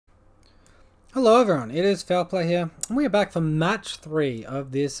Hello everyone, it is Foul Play here, and we are back for match 3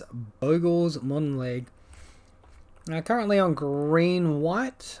 of this Bogles Modern League. Currently on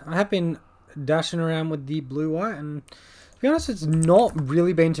green-white. I have been dashing around with the blue-white, and to be honest, it's not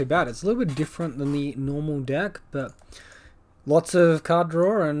really been too bad. It's a little bit different than the normal deck, but lots of card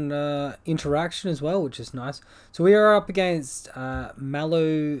draw and interaction as well, which is nice. So we are up against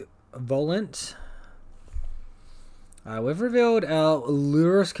Malevolent. We've revealed our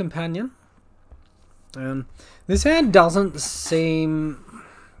Lurus Companion. This hand doesn't seem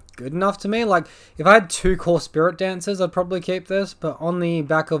good enough to me. Like, if I had 2 core Spirit Dancers, I'd probably keep this, but on the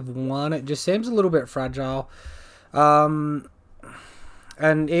back of 1, it just seems a little bit fragile. And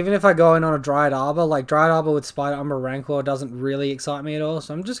even if I go in on a Dryad Arbor, like Dryad Arbor with Spider Umbra Rancor doesn't really excite me at all,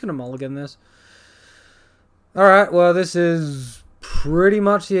 so I'm just going to mulligan this. Alright, well, this is pretty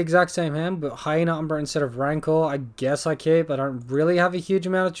much the exact same hand, but Hyena Umbra instead of Rancor, I guess I keep. I don't really have a huge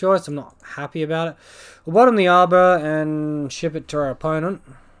amount of choice. I'm not happy about it. We'll bottom the Arbor and ship it to our opponent.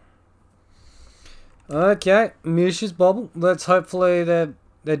 Okay, Mush's Bobble. Let's hopefully they're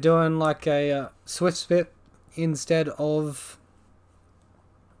doing like a Swift Spit instead of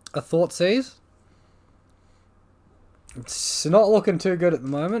a Thoughtseize. It's not looking too good at the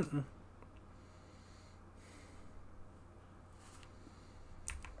moment.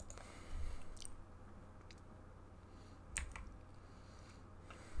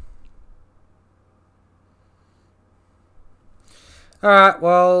 Alright,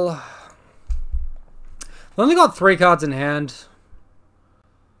 well, we've only got 3 cards in hand.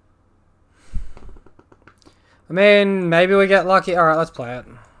 I mean, maybe we get lucky. Alright, let's play it.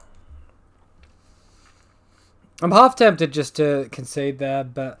 I'm half tempted just to concede there,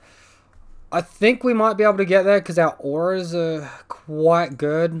 but I think we might be able to get there because our auras are quite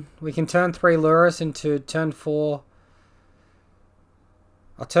good. We can turn 3 Lurus into turn 4.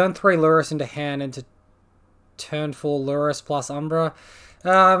 I'll turn 3 Lurus into hand into turn 4 Lurus plus Umbra.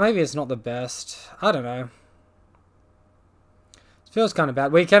 Maybe it's not the best. I don't know. It feels kind of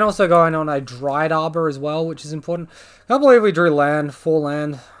bad. We can also go in on a Dryad Arbor as well, which is important. I can't believe we drew land, 4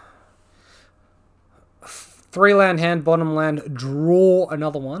 land. 3 land hand, bottom land, draw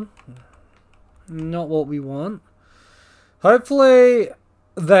another one. Not what we want. Hopefully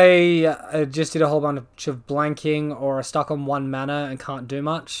they just did a whole bunch of blanking or are stuck on 1 mana and can't do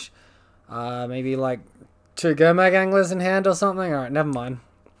much. Maybe like 2 Gomag Anglers in hand or something? Alright, never mind.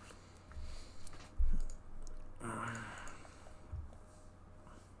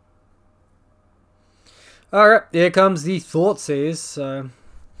 Alright, here comes the Thoughtseize. So,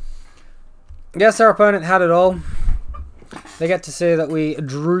 yes, our opponent had it all. They get to see that we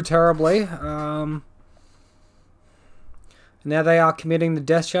drew terribly. Now they are committing the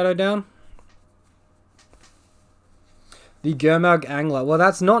Death Shadow down. The Gomag Angler. Well,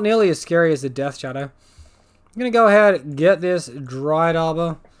 that's not nearly as scary as the Death Shadow. I'm going to go ahead and get this Dryad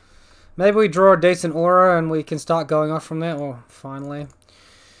Arbor. Maybe we draw a decent aura and we can start going off from there. Oh, finally.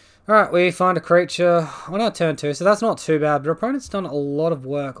 Alright, we find a creature on our turn 2, so that's not too bad. But our opponent's done a lot of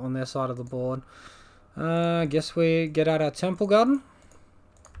work on their side of the board. I guess we get out our Temple Garden.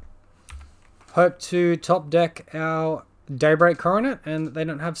 Hope to top deck our Daybreak Coronet and they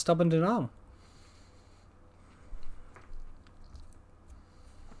don't have Stubborn Denial.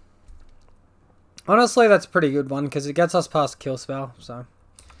 Honestly, that's a pretty good one because it gets us past Kill Spell. So,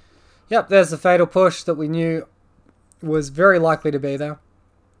 yep, there's the Fatal Push that we knew was very likely to be there.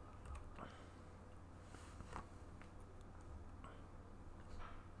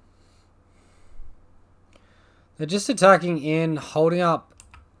 They're just attacking in, holding up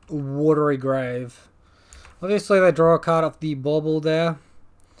Watery Grave. Obviously, they draw a card off the Bobble there.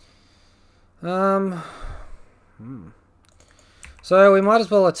 So we might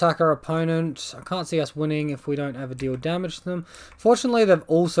as well attack our opponent. I can't see us winning if we don't ever deal damage to them. Fortunately, they've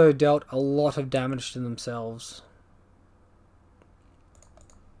also dealt a lot of damage to themselves.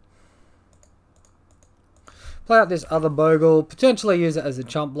 Play out this other Bogle. Potentially use it as a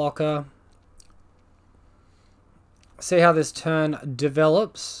chump blocker. See how this turn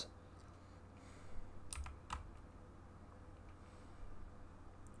develops.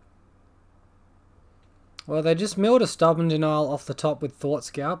 Well, they just milled a Stubborn Denial off the top with Thought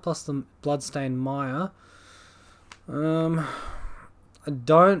Scout, plus the Bloodstained Mire. I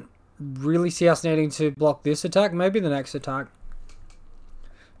don't really see us needing to block this attack. Maybe the next attack.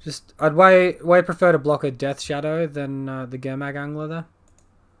 I'd way prefer to block a Death Shadow than the Gomag Angler there.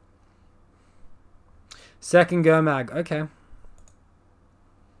 Second Gomag, okay.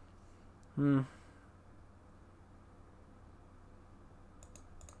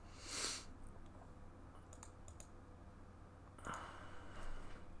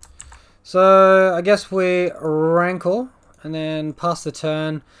 So I guess we rankle and then pass the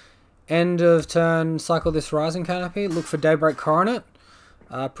turn. End of turn, cycle this Rising Canopy. Look for Daybreak Coronet.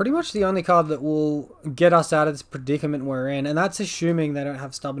 Pretty much the only card that will get us out of this predicament we're in. And that's assuming they don't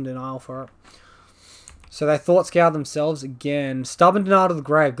have Stubborn Denial for it. So they Thought Scour themselves again. Stubborn Denial to the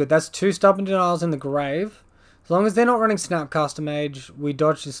grave. Good, that's 2 Stubborn Denials in the grave. As long as they're not running Snapcaster Mage, we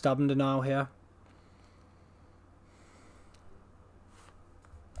dodge the Stubborn Denial here.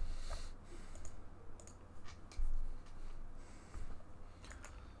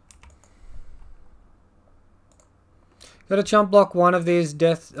 Got to chump block one of these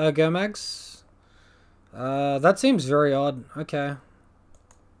Death Gurmags. That seems very odd. Okay.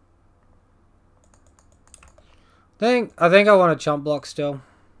 I think I want to chump block still.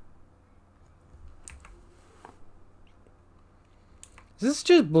 Is this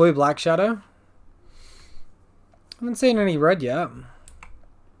just blue-black shadow? Haven't seen any red yet.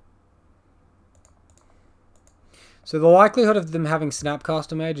 So the likelihood of them having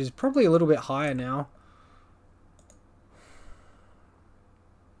Snapcaster Mage is probably a little bit higher now.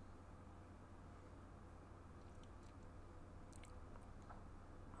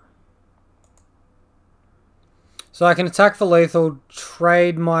 So I can attack for lethal,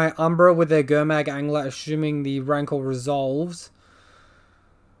 trade my Umbra with their Gurmag Angler, assuming the Rankle resolves.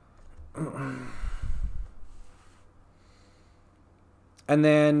 And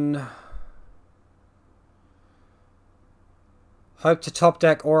then hope to top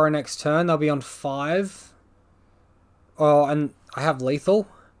deck Aura next turn. They'll be on 5. Oh, and I have lethal.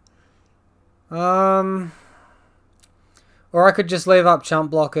 Or I could just leave up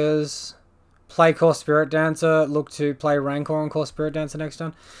chump blockers. Play Core Spirit Dancer, look to play Rancor on Core Spirit Dancer next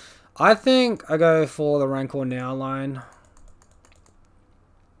turn. I think I go for the Rancor now line.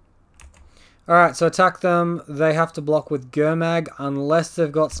 Alright, so attack them. They have to block with Gurmag unless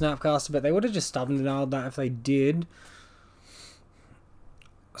they've got Snapcaster, but they would have just Stubborn Denialed that if they did.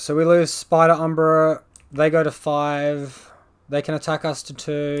 So we lose Spider Umbra. They go to 5. They can attack us to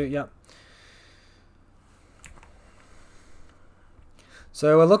 2. Yep.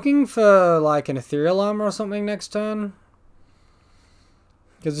 So we're looking for like an Ethereal Armor or something next turn.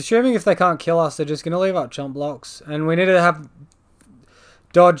 Because assuming if they can't kill us, they're just going to leave up jump blocks. And we need to have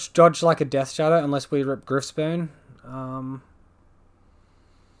dodge like a Death Shadow unless we rip Griffspoon. I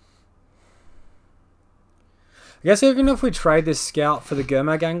guess even if we trade this Scout for the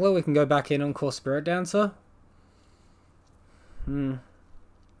Gurmag Angler, we can go back in on Core Spirit Dancer.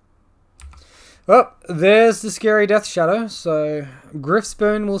 Oh, there's the scary Death Shadow, so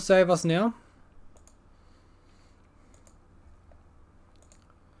Griffspoon will save us now.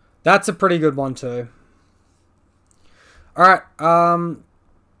 That's a pretty good one too. Alright,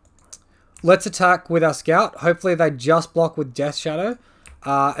 let's attack with our Scout. Hopefully they just block with Death Shadow.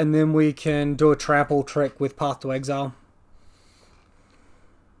 And then we can do a trample trick with Path to Exile.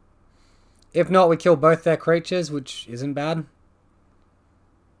 If not, we kill both their creatures, which isn't bad.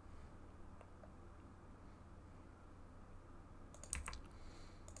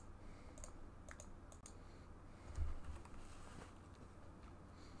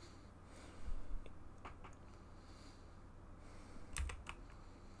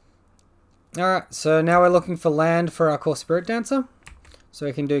 Alright, so now we're looking for land for our Core Spirit Dancer. So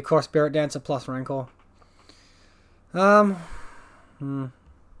we can do Core Spirit Dancer plus Rancor. Oh,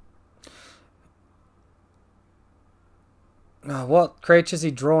 what creatures he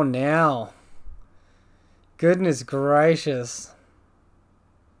draw now? Goodness gracious.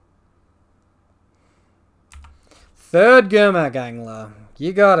 Third Gurmag Angler.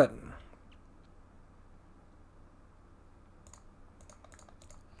 You got it.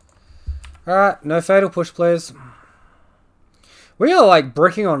 Alright, no Fatal Push, please. We are, like,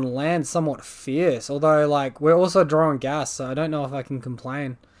 bricking on land somewhat fierce. Although, like, we're also drawing gas, so I don't know if I can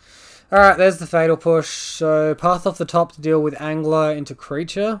complain. Alright, there's the Fatal Push. So, path off the top to deal with Angler into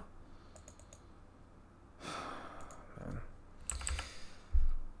creature.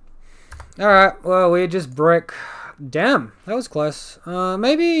 Alright, well, we just brick. Damn, that was close.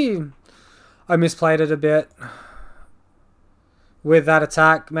 Maybe I misplayed it a bit with that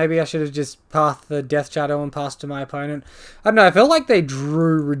attack. Maybe I should have just pathed the Death Shadow and passed to my opponent. I don't know, I felt like they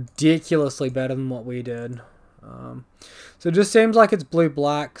drew ridiculously better than what we did. So it just seems like it's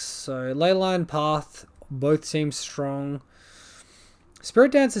blue-black. So Leyline, Path, both seem strong.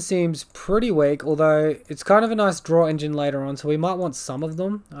 Spirit Dancer seems pretty weak, although it's kind of a nice draw engine later on, so we might want some of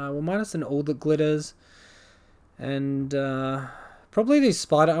them. We'll minus an All That Glitters. And probably these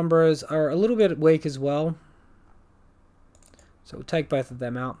Spider Umbras are a little bit weak as well. So we'll take both of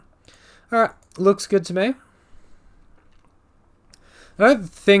them out. Alright, looks good to me. I don't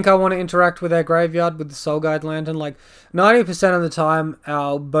think I want to interact with our graveyard with the Soul Guide Lantern. Like, 90% of the time,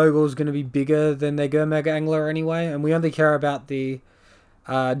 our Bogle's going to be bigger than their Gurmag Angler anyway, and we only care about the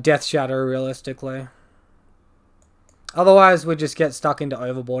Death Shadow, realistically. Otherwise, we just get stuck into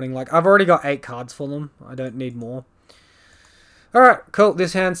overboarding. Like, I've already got 8 cards for them. I don't need more. Alright, cool.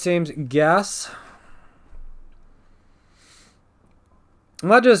 This hand seems gas. I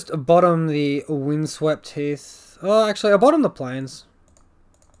might just bottom the Windswept Heath. Oh, actually, I'll bottom the Plains.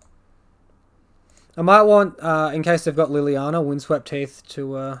 I might want, in case they've got Liliana, Windswept Heath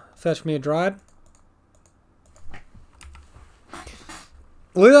to fetch me a Dryad.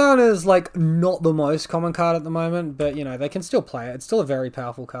 Liliana is, like, not the most common card at the moment, but, you know, they can still play it. It's still a very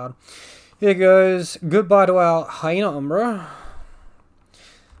powerful card. Here goes. Goodbye to our Hyena Umbra.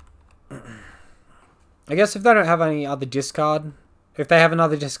 I guess if they don't have any other discard, if they have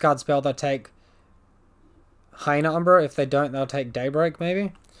another discard spell, they'll take Hyena Umbra. If they don't, they'll take Daybreak,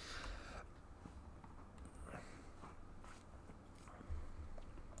 maybe.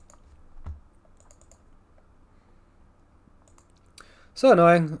 So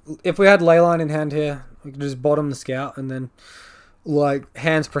annoying. If we had Leyline in hand here, we could just bottom the Scout and then, like,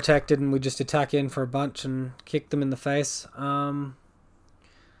 hands protected and we just attack in for a bunch and kick them in the face.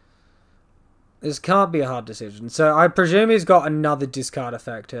 This can't be a hard decision. So I presume he's got another discard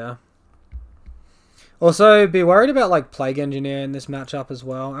effect here. Also, be worried about, like, Plague Engineer in this matchup as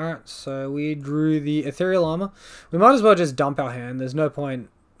well. Alright, so we drew the Ethereal Armor. We might as well just dump our hand. There's no point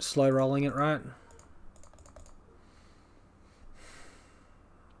slow rolling it, right?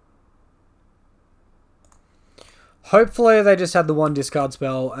 Hopefully they just had the one discard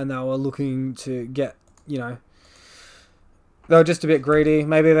spell and they were looking to get, you know, they were just a bit greedy.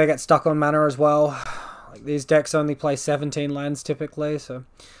 Maybe they get stuck on mana as well. Like, these decks only play 17 lands typically, so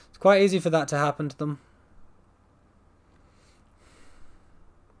it's quite easy for that to happen to them.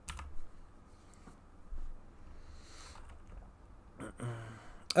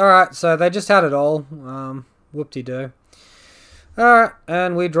 Alright, so they just had it all. Whoop-de-doo. Alright,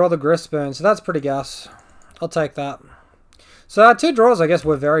 and we draw the Gristburn, so that's pretty gas. I'll take that. So our 2 draws, I guess,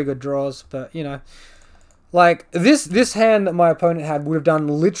 were very good draws, but, you know, like, this hand that my opponent had would have done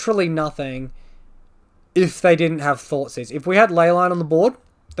literally nothing if they didn't have Thoughtseize. If we had Leyline on the board,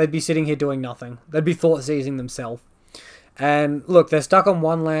 they'd be sitting here doing nothing. They'd be Thoughtseizing themselves. And, look, they're stuck on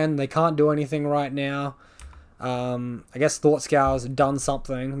one land. They can't do anything right now. I guess Thoughtscour's done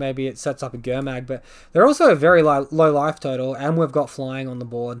something. Maybe it sets up a Gurmag, but they're also a very low life total, and we've got flying on the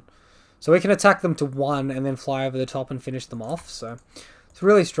board. So we can attack them to 1 and then fly over the top and finish them off. So it's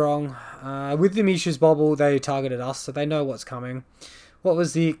really strong. With the Mishu's Bobble, they targeted us, so they know what's coming. What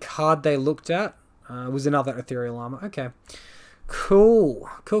was the card they looked at? It was another Ethereal Armor. Okay. Cool.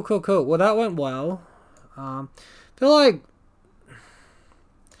 Cool, cool, cool. Well, that went well. I feel like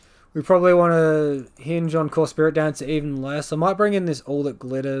we probably want to hinge on Core Spirit Dancer even less. I might bring in this All That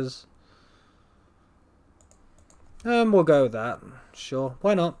Glitters. We'll go with that. Sure.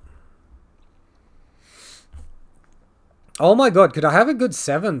 Why not? Oh my god, could I have a good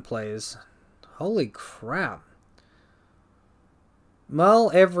 7, please? Holy crap.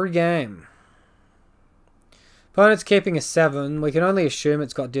 Mull every game. Opponent's keeping a 7. We can only assume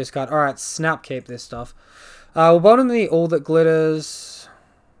it's got discard. Alright, snap keep this stuff. We'll bottom the All That Glitters.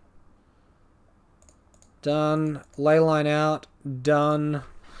 Done. Leyline out. Done.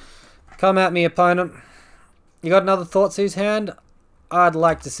 Come at me, opponent. You got another Thoughtseize hand? I'd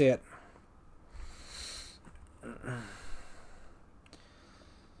like to see it.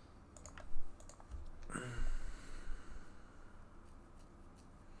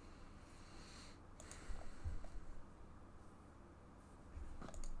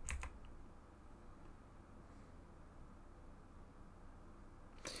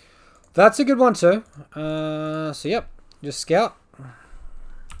 That's a good one too. So yep, just scout.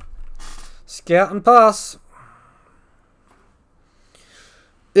 Scout and pass.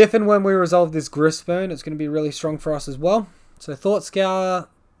 If and when we resolve this Gristburn, it's going to be really strong for us as well. So Thought Scour,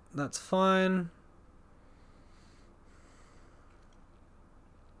 that's fine.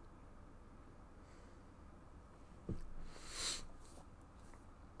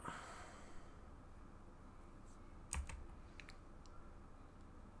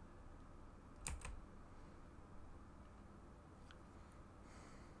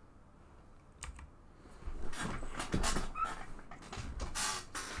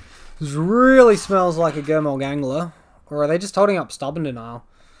 This really smells like a Gurmag Angler. Or are they just holding up Stubborn Denial?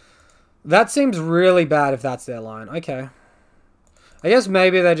 That seems really bad if that's their line. Okay. I guess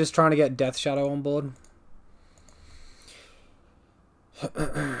maybe they're just trying to get Death Shadow on board.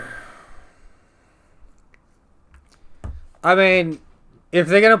 I mean, if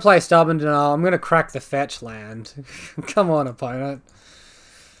they're going to play Stubborn Denial, I'm going to crack the fetch land. Come on, opponent.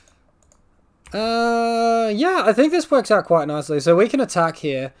 Yeah, I think this works out quite nicely. So we can attack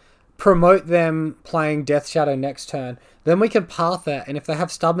here, promote them playing Death Shadow next turn. Then we can path it, and if they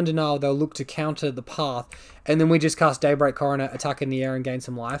have Stubborn Denial, they'll look to counter the path. And then we just cast Daybreak Coronet, attack in the air, and gain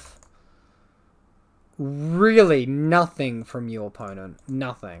some life. Really, nothing from you, opponent.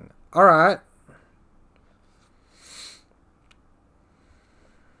 Nothing. Alright.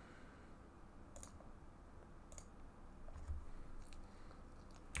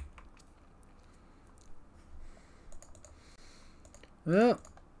 Yeah,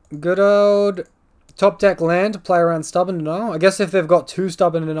 good old top deck land to play around Stubborn Denial. I guess if they've got 2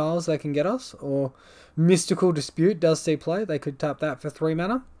 Stubborn Denials, they can get us. Or Mystical Dispute does see play. They could tap that for 3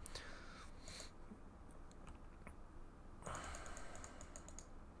 mana.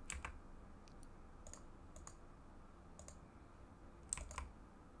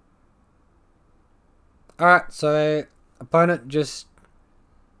 Alright, so opponent just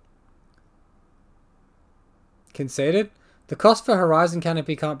conceded. The cost for Horizon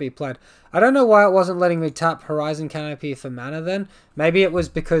Canopy can't be played. I don't know why it wasn't letting me tap Horizon Canopy for mana then. Maybe it was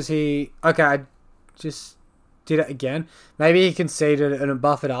because he... Okay, I just did it again. Maybe he conceded and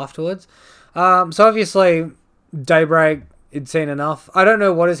buffered afterwards. So obviously, Daybreak, it'd seen enough. I don't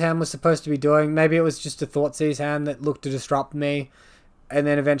know what his hand was supposed to be doing. Maybe it was just a Thoughtseize hand that looked to disrupt me and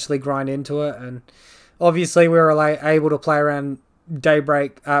then eventually grind into it. And obviously, we were like, able to play around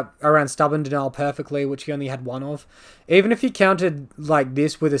Daybreak, around Stubborn Denial perfectly, which he only had 1 of. Even if he countered like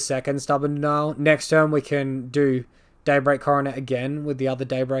this with a second Stubborn Denial, next turn we can do Daybreak Coronet again with the other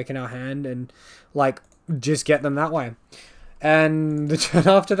Daybreak in our hand and like just get them that way. And the turn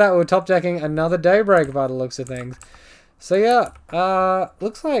after that we're top decking another Daybreak by the looks of things. So yeah,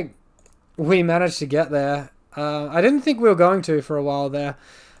 looks like we managed to get there. I didn't think we were going to for a while there,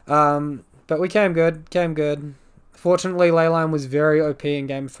 but we came good, Fortunately, Leyline was very OP in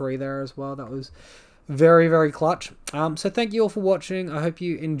Game 3 there as well. That was very, very clutch. So thank you all for watching. I hope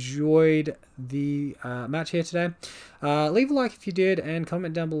you enjoyed the match here today. Leave a like if you did and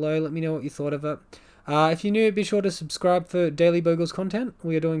comment down below. Let me know what you thought of it. If you're new, be sure to subscribe for daily Bogles content.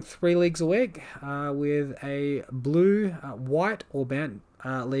 We are doing 3 leagues a week with a blue, white, or band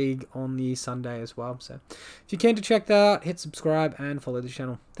league on the Sunday as well. So if you're keen to check that out, hit subscribe and follow the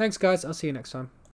channel. Thanks, guys. I'll see you next time.